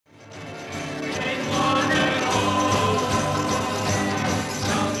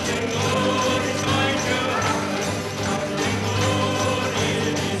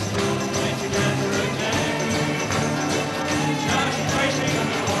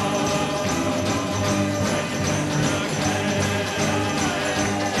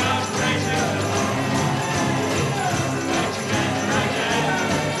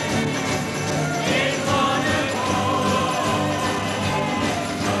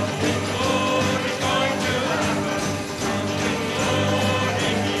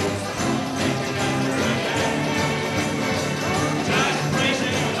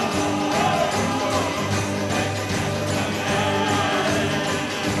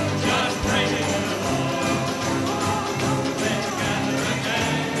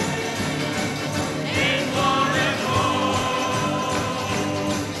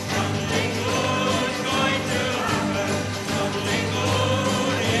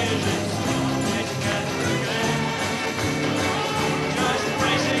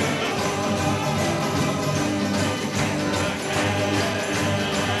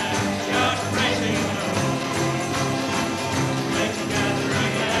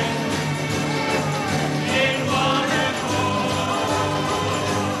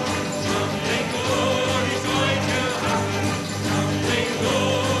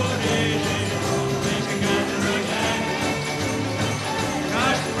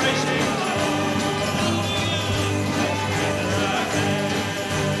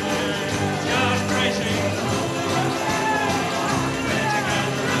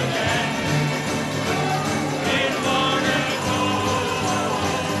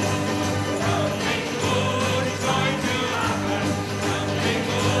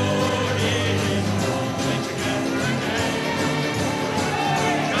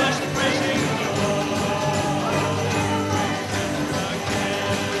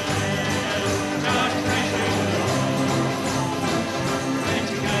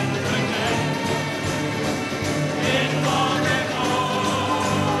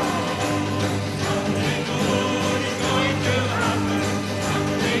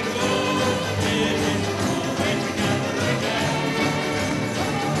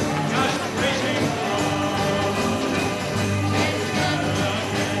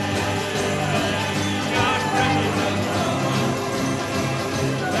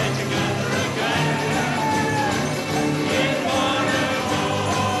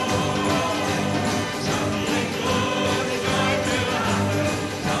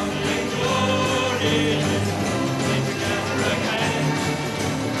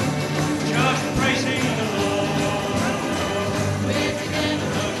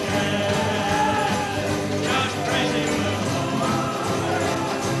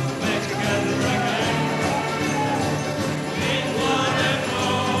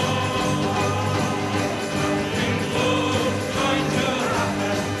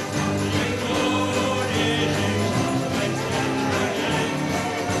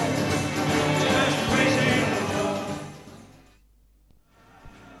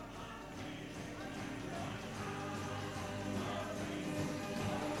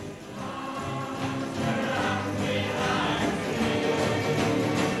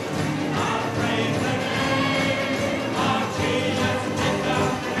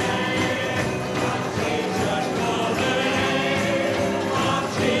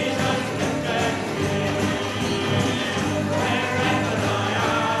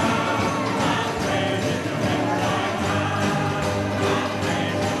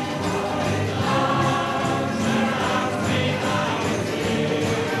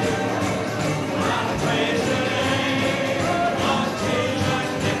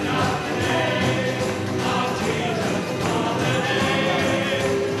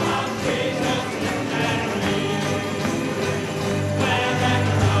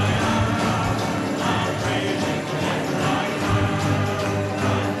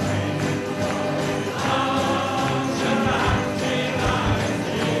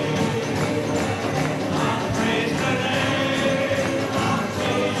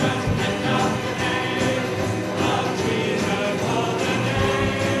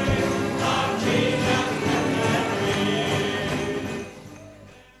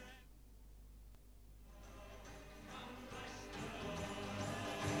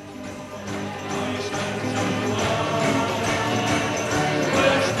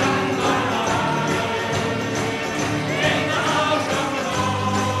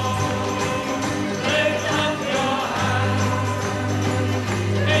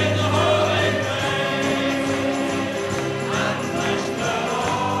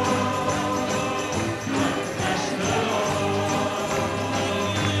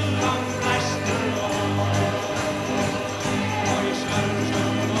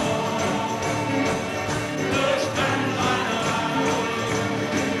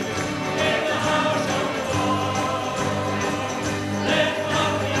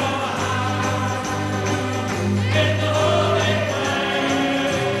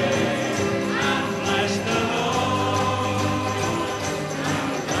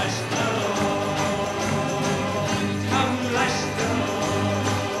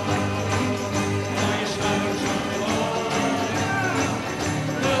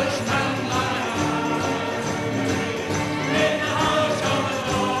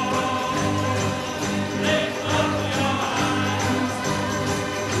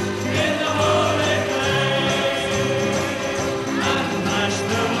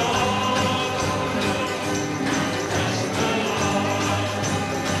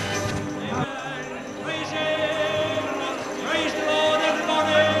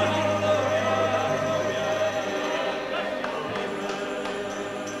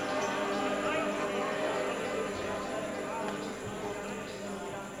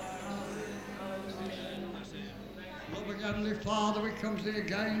Father, we come to thee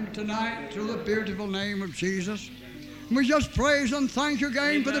again tonight through the beautiful name of Jesus. We just praise and thank you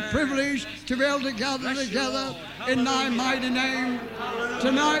again for the privilege to be able to gather together in thy mighty name.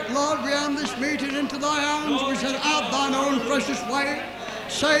 Tonight, Lord, we hand this meeting into thy hands. We said, have thine own precious way.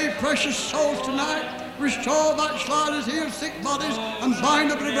 Save precious souls tonight. Restore backsliders, heal sick bodies, and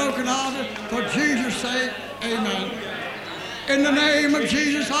bind up the brokenhearted. For Jesus' sake, amen. In the name of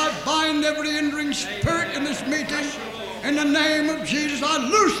Jesus, I bind every hindering spirit in this meeting. In the name of Jesus, I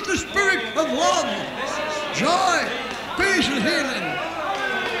loose the spirit of love, joy, peace, and healing.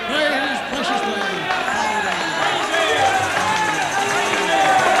 Praise his precious name.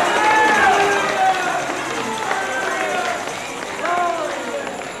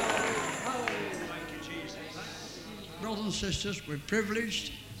 Brothers and sisters, we're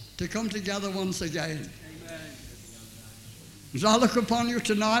privileged to come together once again. As I look upon you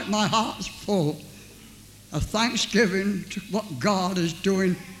tonight, my heart's full of thanksgiving to what God is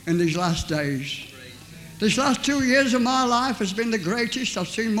doing in these last days. These last 2 years of my life has been the greatest. I've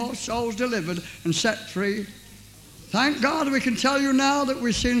seen more souls delivered and set free. Thank God we can tell you now that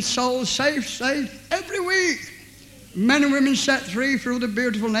we've seen souls saved every week. Men and women set free through the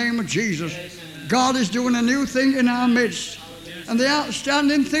beautiful name of Jesus. God is doing a new thing in our midst. And the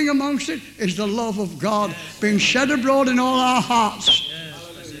outstanding thing amongst it is the love of God being shed abroad in all our hearts.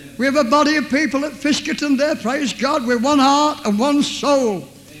 We have a body of people at Fiskerton there, praise God, with one heart and one soul.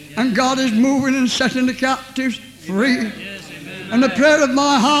 And God is moving and setting the captives free. And the prayer of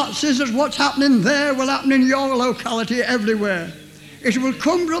my heart says that what's happening there will happen in your locality everywhere. It will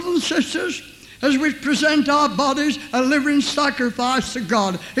come, brothers and sisters, as we present our bodies a living sacrifice to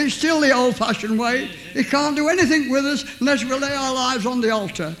God. It's still the old-fashioned way. He can't do anything with us unless we lay our lives on the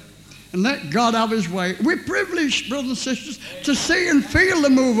altar and let God have his way. We're privileged, brothers and sisters, to see and feel the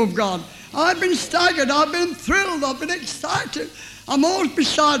move of God. I've been staggered, I've been thrilled, I've been excited. I'm always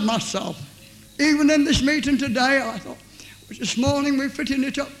beside myself. Even in this meeting today, I thought, this morning we're fitting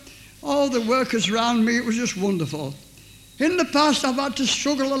it up. All the workers around me, it was just wonderful. In the past, I've had to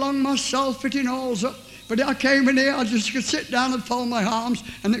struggle along myself, fitting holes up. But I came in here, I just could sit down and fold my arms,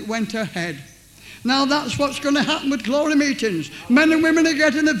 and it went ahead. Now that's what's going to happen with glory meetings. Men and women are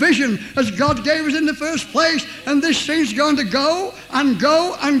getting a vision as God gave us in the first place, and this thing's going to go and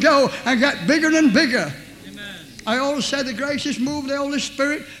go and go and get bigger and bigger. Amen. I always say the greatest move of the Holy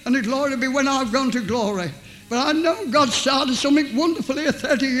Spirit and the glory will be when I've gone to glory. But I know God started something wonderful here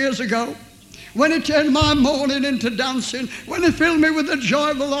 30 years ago. When he turned my mourning into dancing, when he filled me with the joy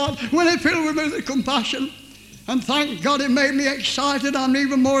of the Lord, when he filled me with the compassion. And thank God it made me excited. I'm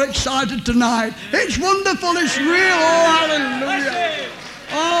even more excited tonight. It's wonderful, it's real. Oh, hallelujah.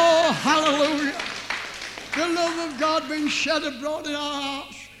 Oh, hallelujah. The love of God being shed abroad in our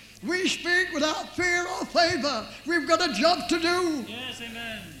hearts. We speak without fear or favor. We've got a job to do. Yes,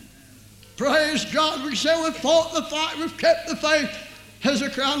 amen. Praise God. We say we've fought the fight, we've kept the faith. There's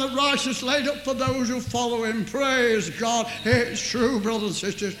a crown of righteousness laid up for those who follow him. Praise God. It's true, brothers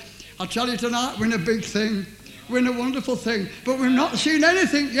and sisters. I tell you tonight, we're in a big thing. We're in a wonderful thing. But we've not seen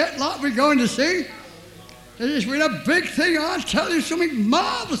anything yet like we're going to see. We're in a big thing. I tell you, something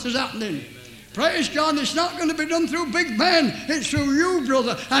marvelous is happening. Praise God. It's not going to be done through big men. It's through you,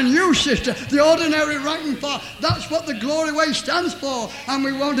 brother, and you, sister, the ordinary rank and file. That's what the Glory Way stands for. And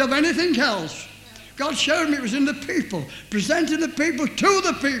we won't have anything else. God showed me it was in the people, presenting the people to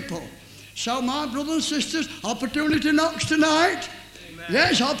the people. So my brothers and sisters, opportunity knocks tonight. Amen.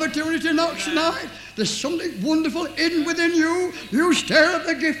 Yes, opportunity knocks tonight. There's something wonderful hidden within you. You stir up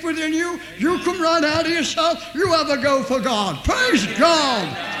the gift within you. You come right out of yourself. You have a go for God. Praise God.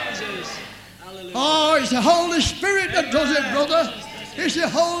 Oh, it's the Holy Spirit that does it, brother. It's the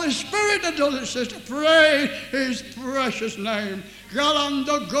Holy Spirit that does it, sister. Praise his precious name.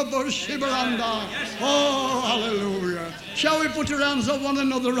 Galanda Gobor Shibaranda. Oh, hallelujah. Shall we put our hands on one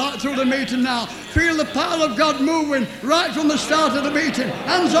another right through the meeting now? Feel the power of God moving right from the start of the meeting.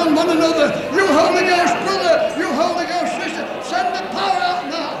 Hands on one another. You Holy Ghost, brother. You Holy Ghost, sister. Send the power out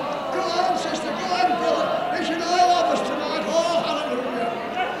now. Go on, sister. Go on, brother. It's in all of us tonight. Oh, hallelujah.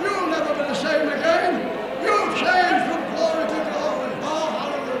 You'll never be the same again. You'll change from glory to glory. Oh,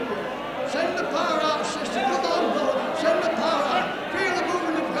 hallelujah. Send the power out, sister. Come on, brother. Send the power out. Feel the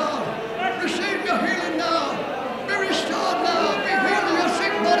movement of God. Receive your healing now. Be restored now. Be healed of your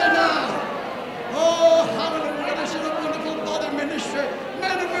sick body now. Oh, hallelujah. This is a wonderful body ministry.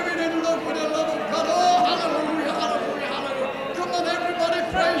 Men and women in love with the love of God. Oh, hallelujah, hallelujah, hallelujah. Come on, everybody.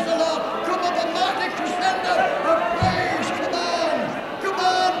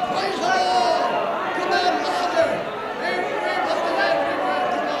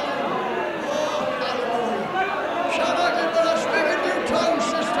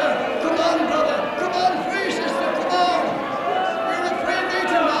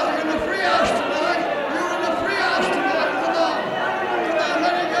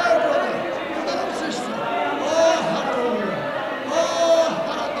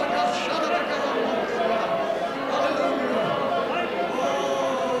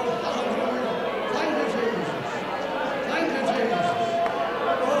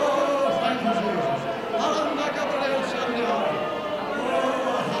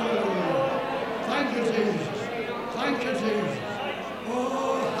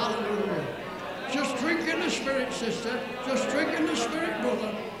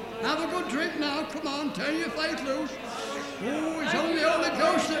 Have a good drink now. Come on, turn your faith loose. Oh, it's only the Holy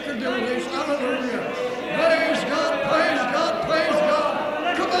Ghost that can do this. Hallelujah. Praise God, praise God, praise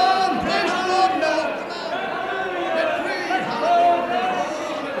God. Come on, praise the Lord now. Come on. Get free. Hallelujah.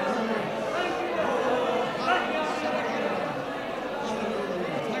 Hallelujah.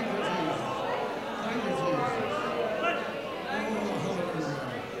 Thank you, Jesus. Thank you, Jesus. Oh, hallelujah.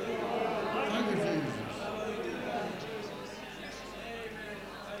 Thank you, Jesus.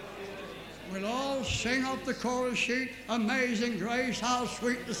 We'll all sing off the chorus sheet, Amazing Grace, how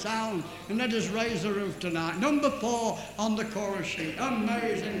sweet the sound. And let us raise the roof tonight. Number 4 on the chorus sheet,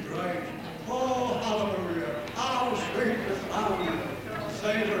 Amazing Grace. Oh, hallelujah, how sweet the sound.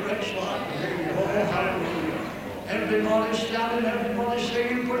 Save a wretch like me. Oh, hallelujah. Everybody standing, everybody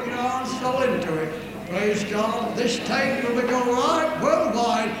singing, put your heart and soul into it. Praise God. This tape will go right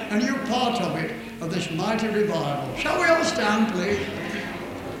worldwide, and you're part of it, of this mighty revival. Shall we all stand, please?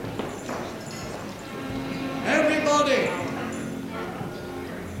 Everybody.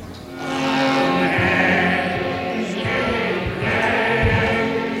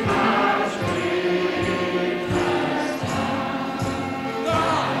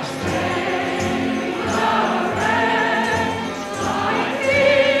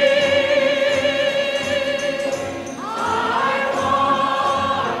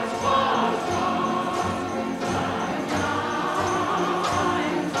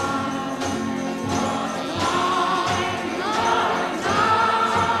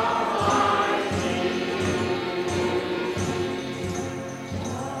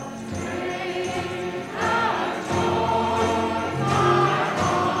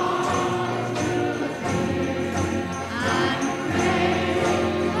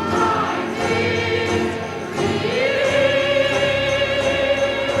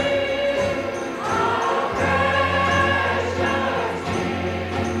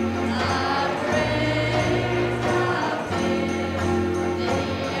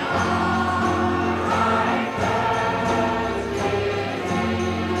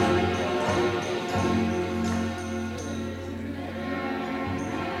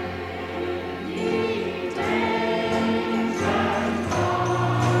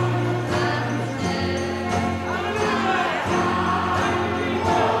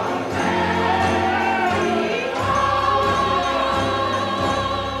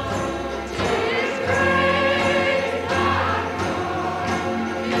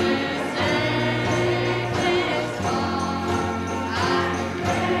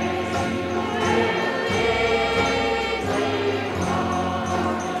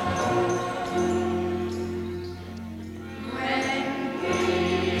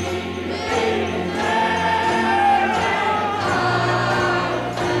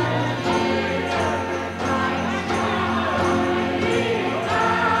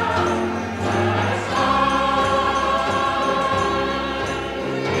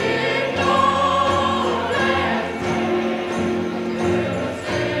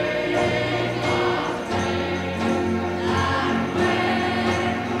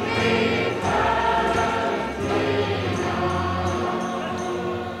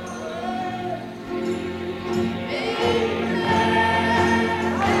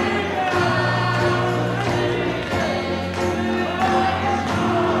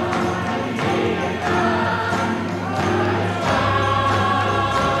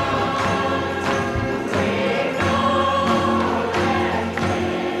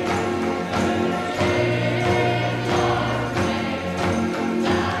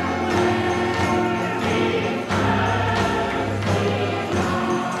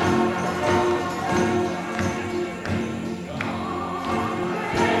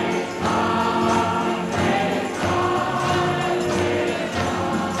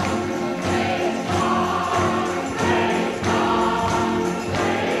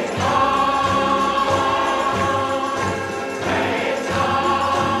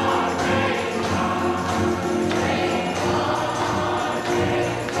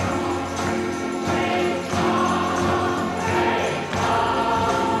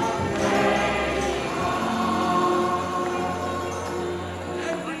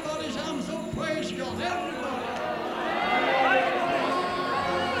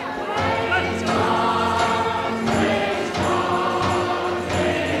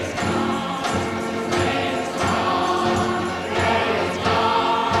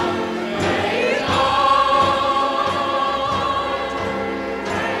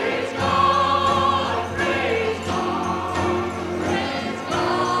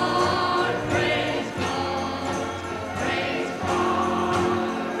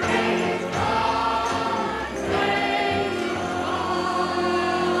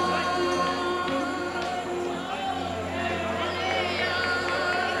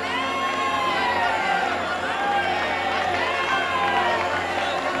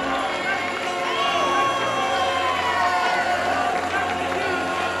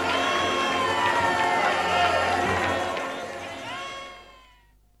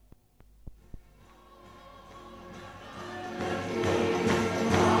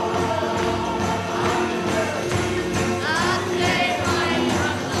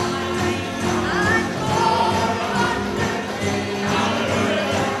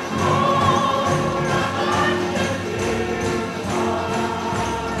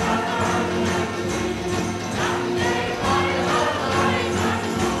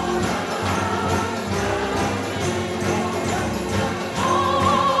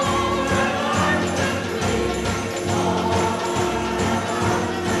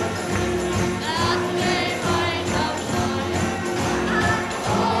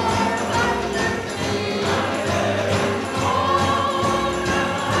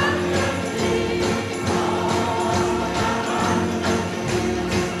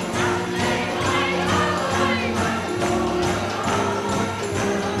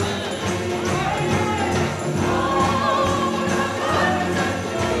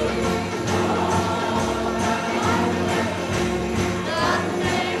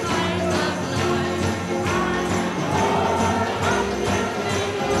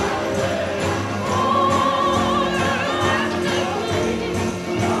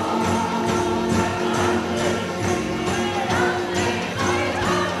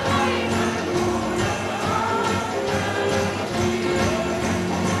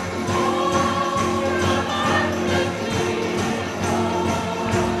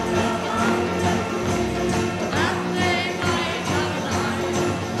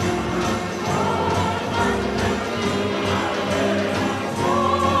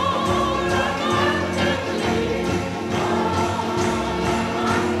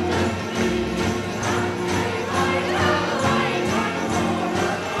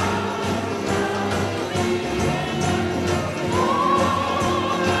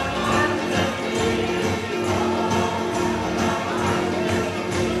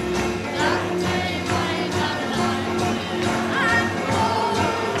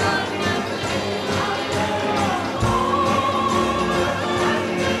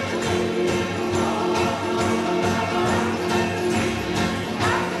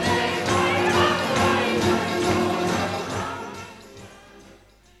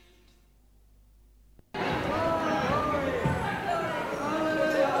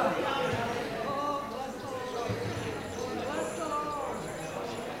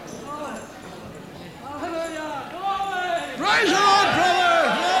 Praise the Lord,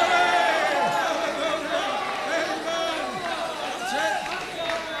 brother.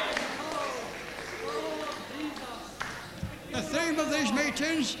 The theme of these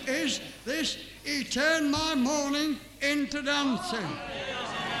meetings is this: He turned my mourning into dancing.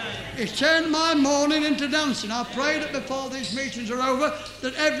 He turned my mourning into dancing. I pray that before these meetings are over,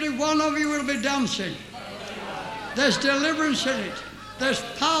 that every one of you will be dancing. There's deliverance in it. There's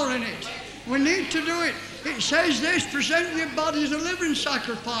power in it. We need to do it. It says this: present your body as a living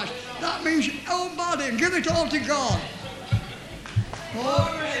sacrifice. That means your whole body, and give it all to God. Oh,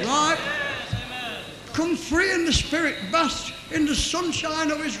 right? Come free in the Spirit, bask in the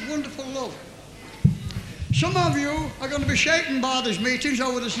sunshine of His wonderful love. Some of you are going to be shaken by these meetings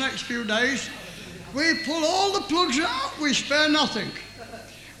over this next few days. We pull all the plugs out, we spare nothing.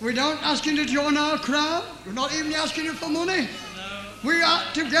 We don't ask you to join our crowd. We're not even asking you for money. We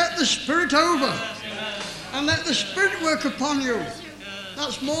are to get the Spirit over and let the Spirit work upon you.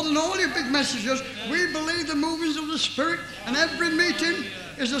 That's more than all your big messages. We believe the movements of the Spirit, and every meeting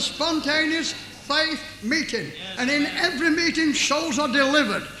is a spontaneous faith meeting, and in every meeting souls are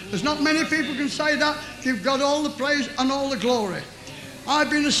delivered. There's not many people can say that. You've got all the praise and all the glory. I've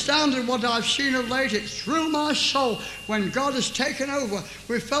been astounded what I've seen of late. It thrilled my soul when God has taken over.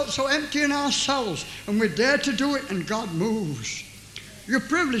 We felt so empty in ourselves, and we dared to do it, and God moves. You're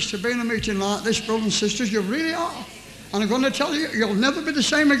privileged to be in a meeting like this, brothers and sisters. You really are. And I'm going to tell you, you'll never be the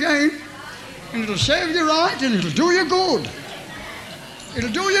same again. And it'll save you right, and it'll do you good.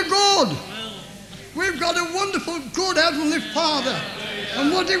 It'll do you good. We've got a wonderful, good Heavenly Father.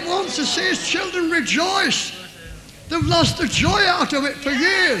 And what He wants to see His children rejoice. They've lost the joy out of it for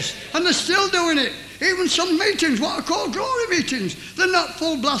years, and they're still doing it. Even some meetings, what are called glory meetings, they're not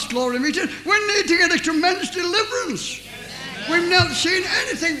full blast glory meetings. We need to get a tremendous deliverance. We've not seen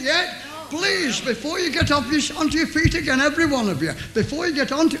anything yet. Please, before you get onto your feet again, every one of you, before you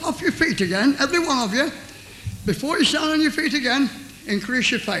get off your feet again, every one of you, before you stand on your feet again,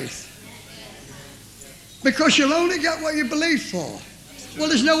 increase your faith. Because you'll only get what you believe for. Well,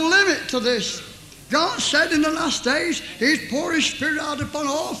 there's no limit to this. God said in the last days, He'd pour His Spirit out upon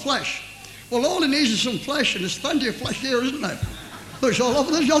all flesh. Well, all He needs is some flesh, and there's plenty of flesh here, isn't there? Looks all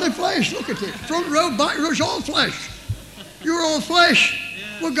over the jolly flesh. Look at it. Front row, back row, it's all flesh. You're all flesh.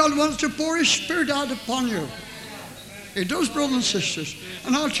 Well, God wants to pour His Spirit out upon you. He does, brothers and sisters.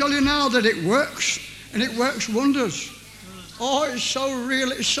 And I'll tell you now that it works, and it works wonders. Oh, it's so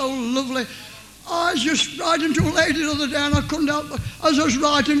real, it's so lovely. I was just writing to a lady the other day, and I couldn't help, as I was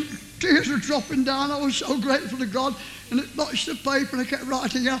writing, tears were dropping down. I was so grateful to God, and it touched the paper, and I kept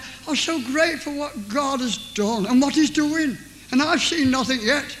writing out. I was so grateful for what God has done and what He's doing. And I've seen nothing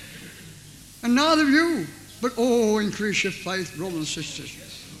yet, and neither have you. But oh, increase your faith, brothers and sisters.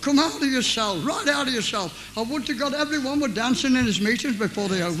 Come out of yourself, right out of yourself. I would to God everyone were dancing in his meetings before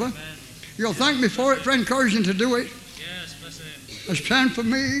they're over. You'll thank me for it, for encouraging to do it. Yes, bless Him. It's turned for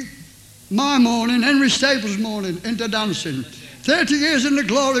me, my morning, Henry Staples' morning, into dancing. 30 years in the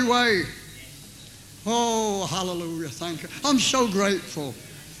glory way. Oh, hallelujah, thank you. I'm so grateful.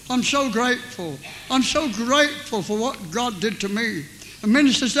 I'm so grateful. I'm so grateful for what God did to me. A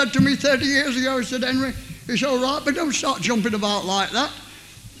minister said to me 30 years ago, he said, Henry, it's all right, but don't start jumping about like that.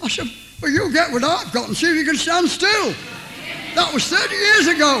 I said, well, you get what I've got and see if you can stand still. That was 30 years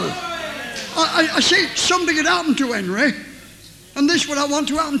ago. I see something had happened to Henry, and this is what I want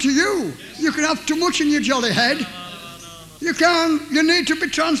to happen to you. You can have too much in your jolly head. You need to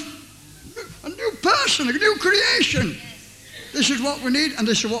be a new person, a new creation. This is what we need, and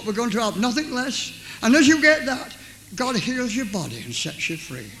this is what we're going to have, nothing less. And as you get that, God heals your body and sets you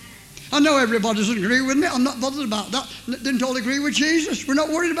free. I know everybody doesn't agree with me. I'm not bothered about that. Didn't all agree with Jesus. We're not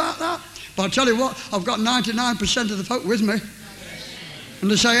worried about that. But I'll tell you what, I've got 99% of the folk with me.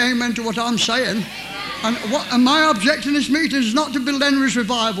 And they say amen to what I'm saying. And my object in this meeting is not to build Henry's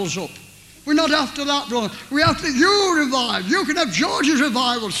revivals up. We're not after that, brother. We're after you revive. You can have George's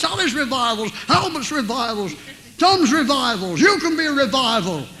revivals, Sally's revivals, Albert's revivals, Tom's revivals. You can be a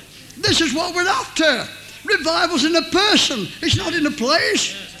revival. This is what we're after. Revival's in a person. It's not in a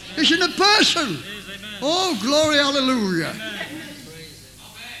place. It's in a person. Oh, glory, hallelujah.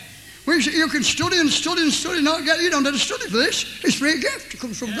 You can study and study and study. You don't have to study for this. It's free gift. It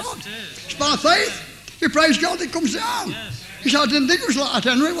comes from God. It's by faith. You praise God, it comes down. He said, I didn't think it was like that,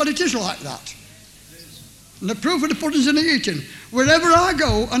 Henry. Well, it is like that. And the proof of the pudding's in the eating. Wherever I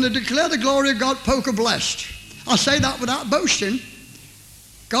go and I declare the glory of God, folk are blessed. I say that without boasting.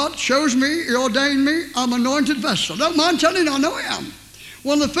 God chose me, He ordained me, I'm an anointed vessel. Don't mind telling you, I know I am.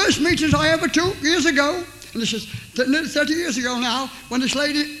 One of the first meetings I ever took years ago, and this is nearly 30 years ago now, when this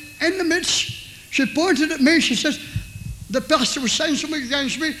lady in the midst, she pointed at me, she says, the pastor was saying something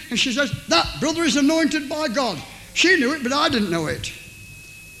against me, and she says, that brother is anointed by God. She knew it, but I didn't know it.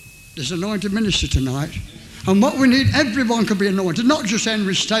 There's an anointed minister tonight. And what we need, everyone can be anointed, not just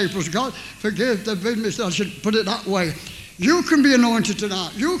Henry Staples. God, forgive the business, I should put it that way. You can be anointed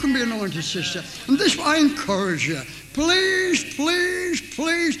tonight. You can be anointed, sister. And this I encourage you. Please, please,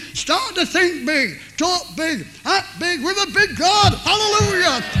 please, start to think big, talk big, act big with a big God.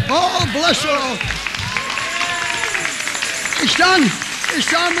 Hallelujah. Oh, bless the Lord. It's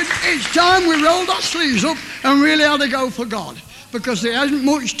time we rolled our sleeves up and really had to go for God, because there isn't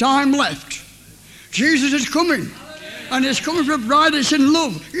much time left. Jesus is coming, and he's coming for a bride that's in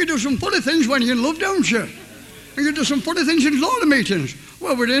love. You do some funny things when you're in love, don't you? And you do some funny things in Lord meetings.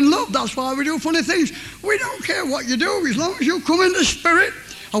 Well, we're in love, that's why we do funny things. We don't care what you do, as long as you come in the Spirit.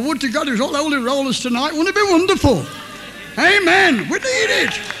 I would to God it was all holy rollers tonight. Wouldn't it be wonderful? Amen. We need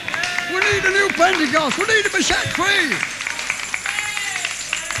it. We need a new Pentecost. We need to be set free.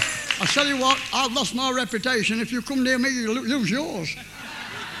 I tell you what, I've lost my reputation. If you come near me, you lose yours.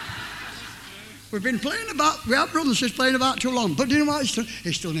 We've been playing about, we have brothers and sisters playing about too long. But you know what it's done?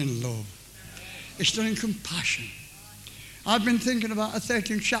 It's done in love. It's done in compassion. I've been thinking about the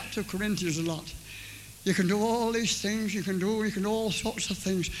 13th chapter of Corinthians a lot. You can do all these things, you can do all sorts of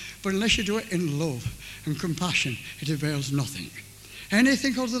things, but unless you do it in love and compassion, it avails nothing.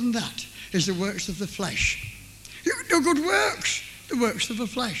 Anything other than that is the works of the flesh. You can do good works, the works of the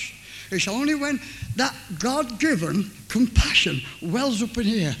flesh. It's only when that God-given compassion wells up in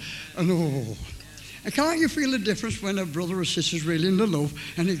here, and and can't you feel the difference when a brother or sister's really in the love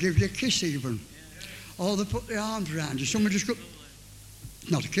and they give you a kiss even? Or they put their arms around you. Someone just go,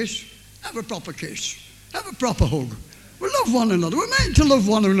 not a kiss, have a proper kiss, have a proper hug. We love one another. We're meant to love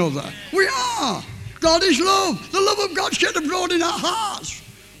one another. We are. God is love. The love of God shed abroad in our hearts.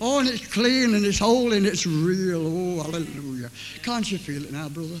 Oh, and it's clean and it's holy and it's real. Oh, hallelujah. Can't you feel it now,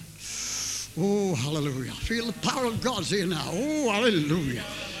 brother? Oh, hallelujah. I feel the power of God's here now. Oh, hallelujah.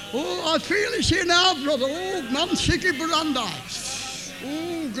 Oh, I feel it's here now, brother. Oh, Mansiki Brandai.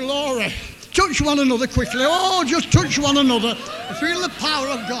 Oh, glory. Touch one another quickly. Oh, just touch one another. I feel the power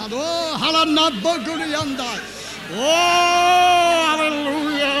of God. Oh, Halanabaguriyandai. Oh,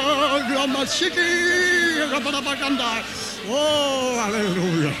 hallelujah. Mansiki Rabanabagandai. Oh,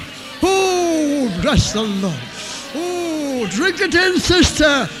 hallelujah. Oh, bless the Lord. Oh, drink it in,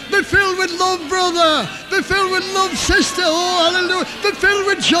 sister. Be filled with love, brother. Be filled with love, sister. Oh, hallelujah. Be filled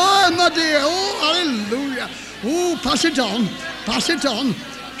with joy, my dear. Oh, hallelujah. Oh, pass it on. Pass it on.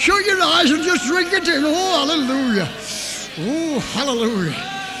 Shut your eyes and just drink it in. Oh, hallelujah. Oh, hallelujah.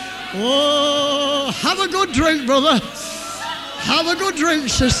 Oh, have a good drink, brother. Have a good drink,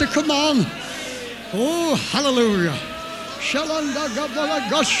 sister. Come on. Oh, hallelujah. Come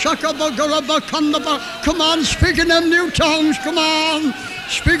on, speak in them new tongues. Come on.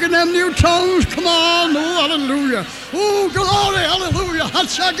 Speak in them new tongues. Come on. Oh, hallelujah. Oh, glory. Hallelujah.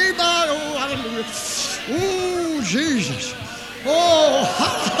 Oh, hallelujah. Oh, Jesus. Oh,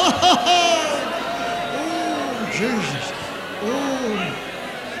 oh, Jesus. Oh,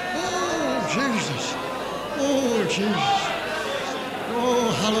 Jesus. Oh, Jesus.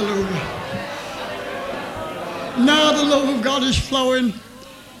 Oh, hallelujah. Now the love of God is flowing.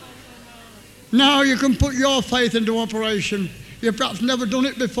 Now you can put your faith into operation. You've perhaps never done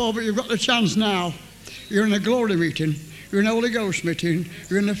it before, but you've got the chance now. You're in a glory meeting. You're in a Holy Ghost meeting.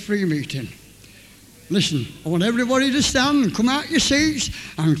 You're in a free meeting. Listen, I want everybody to stand and come out your seats,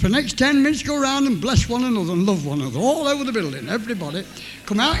 and for the next 10 minutes go around and bless one another and love one another all over the building. Everybody,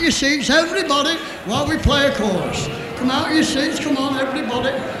 come out your seats, everybody, while we play a chorus. Come out your seats, come on,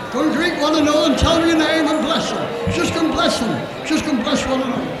 everybody. Go and greet one another and tell them your name and bless them. Just come bless them. Just come bless one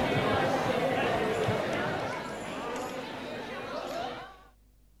another.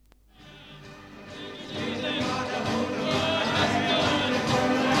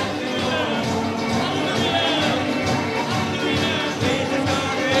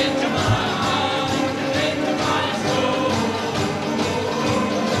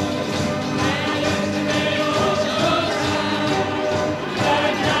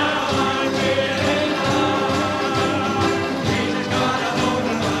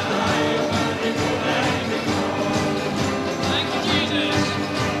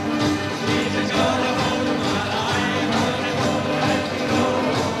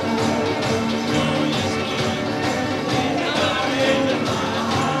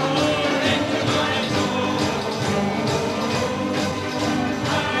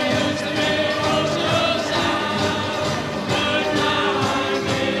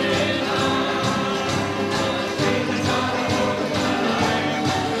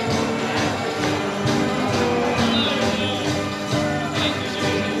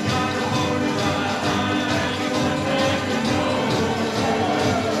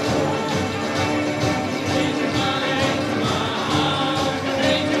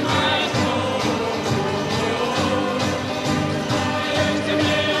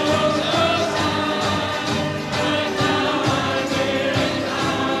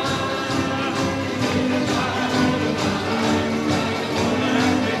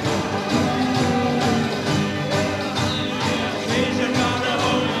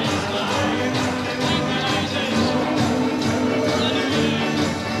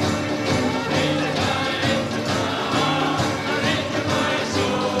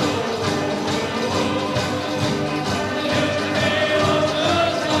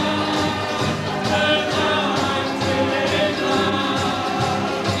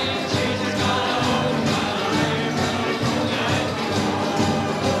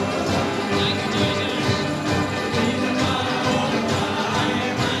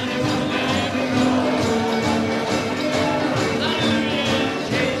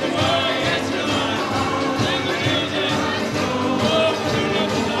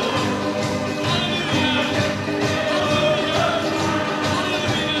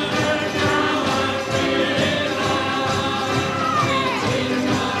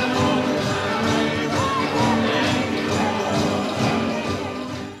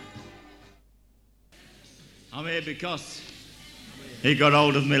 I'm here because he got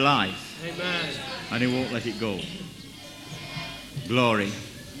hold of my life. Amen. And he won't let it go. Glory.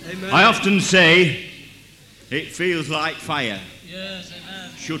 Amen. I often say, it feels like fire. Yes,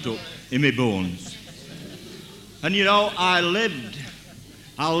 amen. Shut up in my bones. And you know, I lived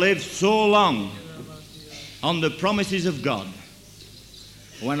so long on the promises of God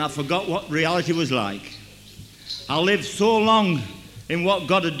when I forgot what reality was like. I lived so long in what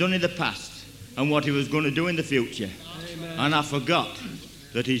God had done in the past and what he was going to do in the future. Amen. And I forgot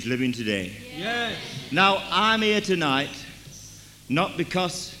that he's living today. Yes. Now, I'm here tonight not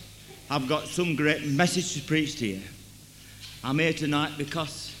because I've got some great message to preach to you. I'm here tonight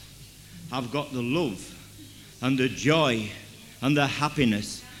because I've got the love and the joy and the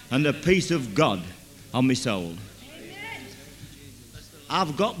happiness and the peace of God on my soul.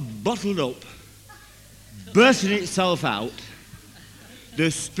 I've got bottled up, bursting itself out, the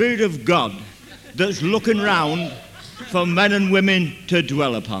Spirit of God that's looking round for men and women to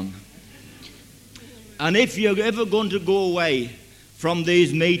dwell upon. And if you're ever going to go away from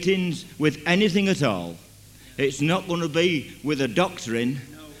these meetings with anything at all, it's not going to be with a doctrine,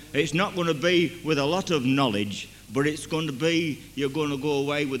 it's not going to be with a lot of knowledge, but it's going to be, you're going to go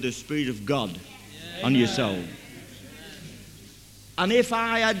away with the Spirit of God on your soul. And if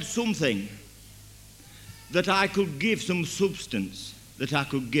I had something that I could give, some substance that I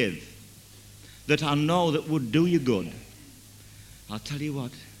could give, that I know that would do you good, I'll tell you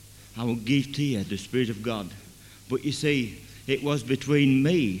what, I will give to you the Spirit of God. But you see, it was between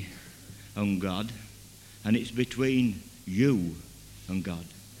me and God, and it's between you and God.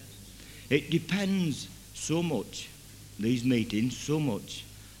 It depends so much, these meetings, so much,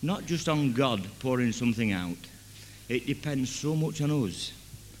 not just on God pouring something out. It depends so much on us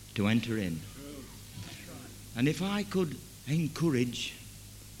to enter in. And if I could encourage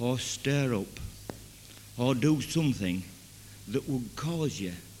or stir up or do something that would cause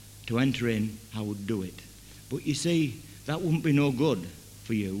you to enter in, I would do it. But you see, that wouldn't be no good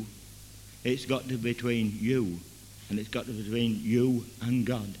for you. It's got to be between you, and it's got to be between you and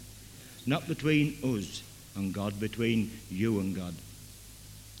God. Not between us and God, between you and God.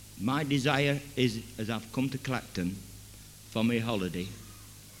 My desire is, as I've come to Clacton for my holiday,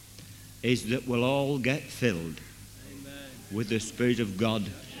 is that we'll all get filled with the Spirit of God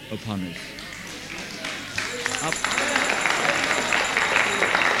upon us.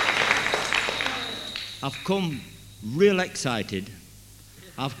 I've come real excited.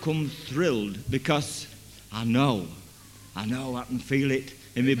 I've come thrilled because I know, I can feel it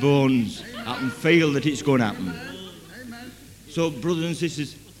in my bones. I can feel that it's going to happen. So, brothers and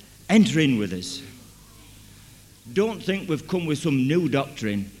sisters, enter in with us. Don't think we've come with some new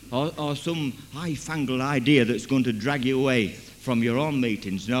doctrine or some high-fangled idea that's going to drag you away from your own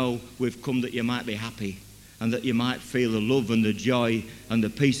meetings. No, we've come that you might be happy and that you might feel the love and the joy and the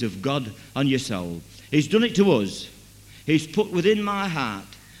peace of God on your soul. He's done it to us. He's put within my heart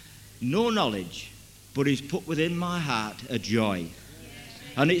no knowledge, but he's put within my heart a joy.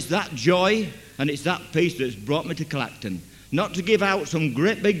 And it's that joy and it's that peace that's brought me to Clacton. Not to give out some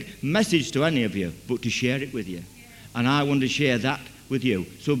great big message to any of you, but to share it with you. And I want to share that with you.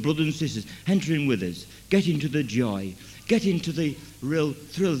 So brothers and sisters, enter in with us. Get into the joy. Get into the real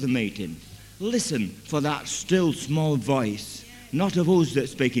thrill of the meeting. Listen for that still small voice. Not of us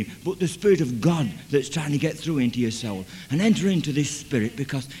that's speaking, but the Spirit of God that's trying to get through into your soul. And enter into this Spirit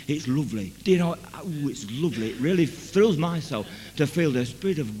because it's lovely. Do you know, it's lovely. It really thrills my soul to feel the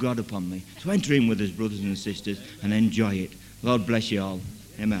Spirit of God upon me. So enter in with us, brothers and sisters, and enjoy it. Lord bless you all.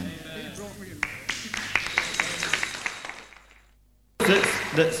 Amen.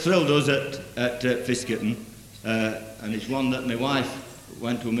 That thrilled us at Fiskerton, and it's one that my wife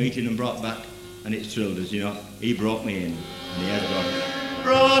went to a meeting and brought back, and it thrilled us, you know. He brought me in, and he has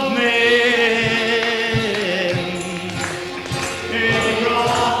brought me in. He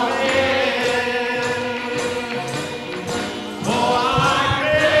brought me in. Oh, I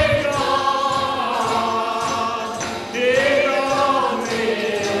praise God. He brought me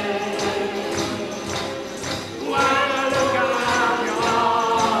in. When I look at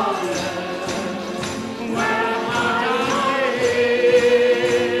God, when I die in.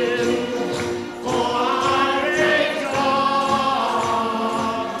 Oh, I praise God.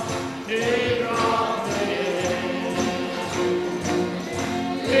 He brought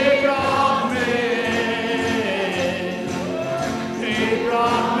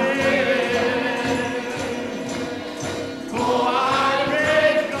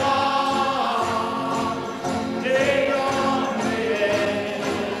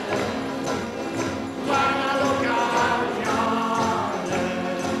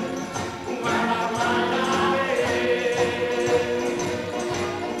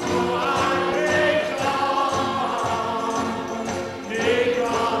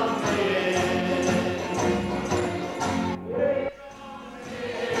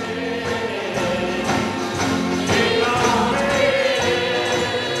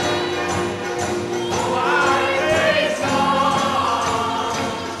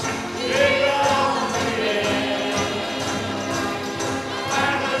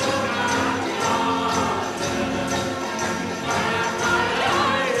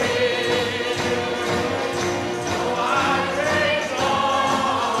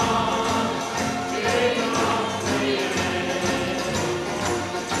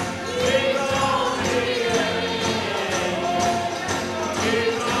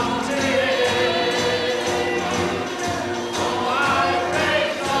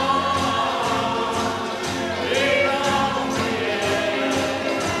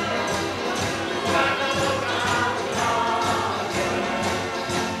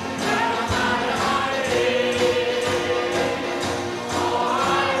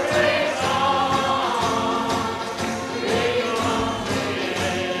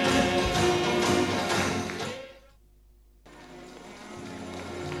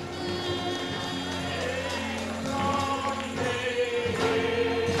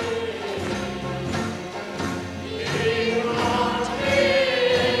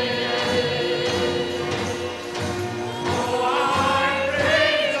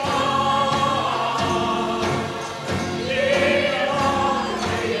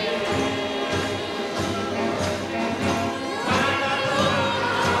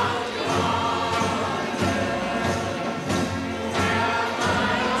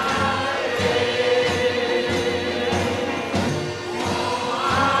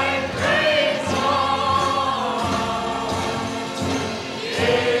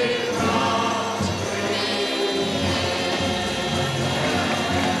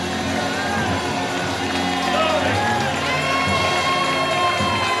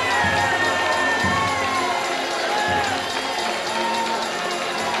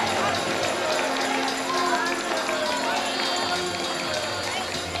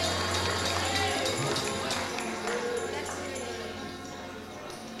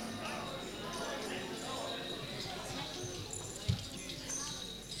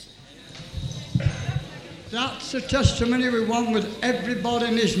That's the testimony we want with everybody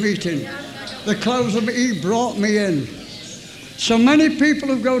in this meeting. The close of it, he brought me in. So many people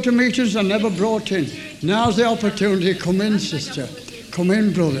who go to meetings are never brought in. Now's the opportunity. Come in, sister. Come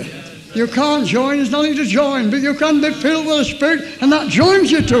in, brother. You can't join, there's nothing to join, but you can be filled with the Spirit, and that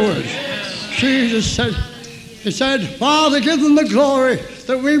joins you to us. Jesus said, he said, Father, give them the glory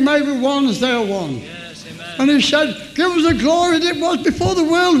that we may be one as they are one. Yes, and he said, give us the glory that was before the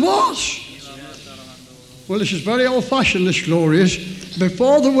world was. Well, this is very old-fashioned, this glory is.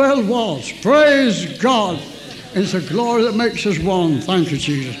 Before the world was. Praise God. It's a glory that makes us one. Thank you,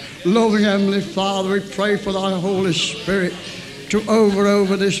 Jesus. Loving Heavenly Father, we pray for thy Holy Spirit to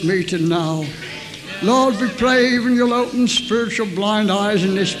over this meeting now. Lord, we pray even you'll open spiritual blind eyes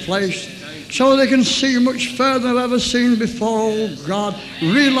in this place so they can see much further than they've ever seen before, oh God.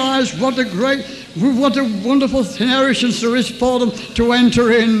 Realize what a wonderful inheritance there is for them to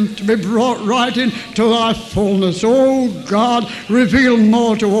enter in, to be brought right in to thy fullness. Oh God, reveal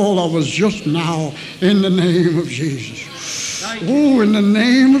more to all of us just now in the name of Jesus. Oh, in the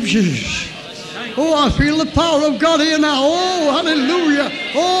name of Jesus. Oh, I feel the power of God here now. Oh, hallelujah.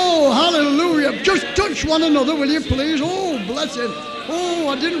 Oh, hallelujah. Just touch one another, will you please? Oh, bless him. Oh,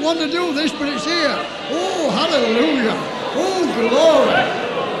 I didn't want to do this, but it's here. Oh, hallelujah. Oh, glory.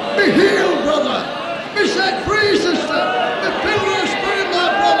 Be healed, brother. Be set free, sister. Be filled with the Spirit,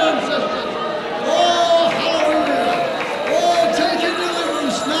 my brother and sister. Oh, hallelujah. Oh, take your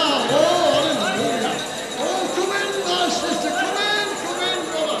deliverance now. Oh, hallelujah. Oh, come in, my sister. Come in,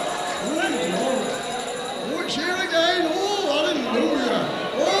 brother. Oh, glory. Oh, it's here again. Oh, hallelujah.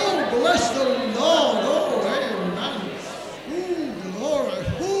 Oh, bless the Lord. Oh, amen. Oh, glory.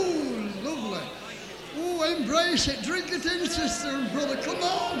 Oh, lovely. Oh, embrace it. Drink it in, sister and brother. Come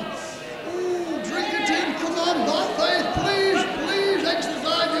on. Oh, drink it in. Come on, by faith. Please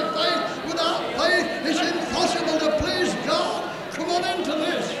exercise your faith. Without faith, it's impossible to please God. Come on into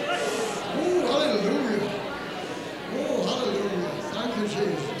this. Oh, hallelujah. Oh, hallelujah. Thank you,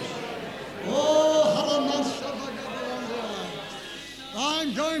 Jesus. Oh, hallelujah.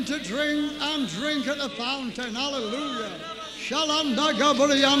 I'm going to drink and drink at the fountain. Hallelujah. Shalanda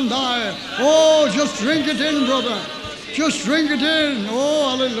Gabriandai. Oh, just drink it in, brother. Just drink it in. Oh,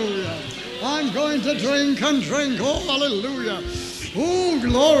 hallelujah. I'm going to drink and drink. Oh, hallelujah. Oh,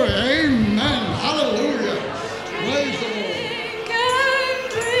 glory. Amen.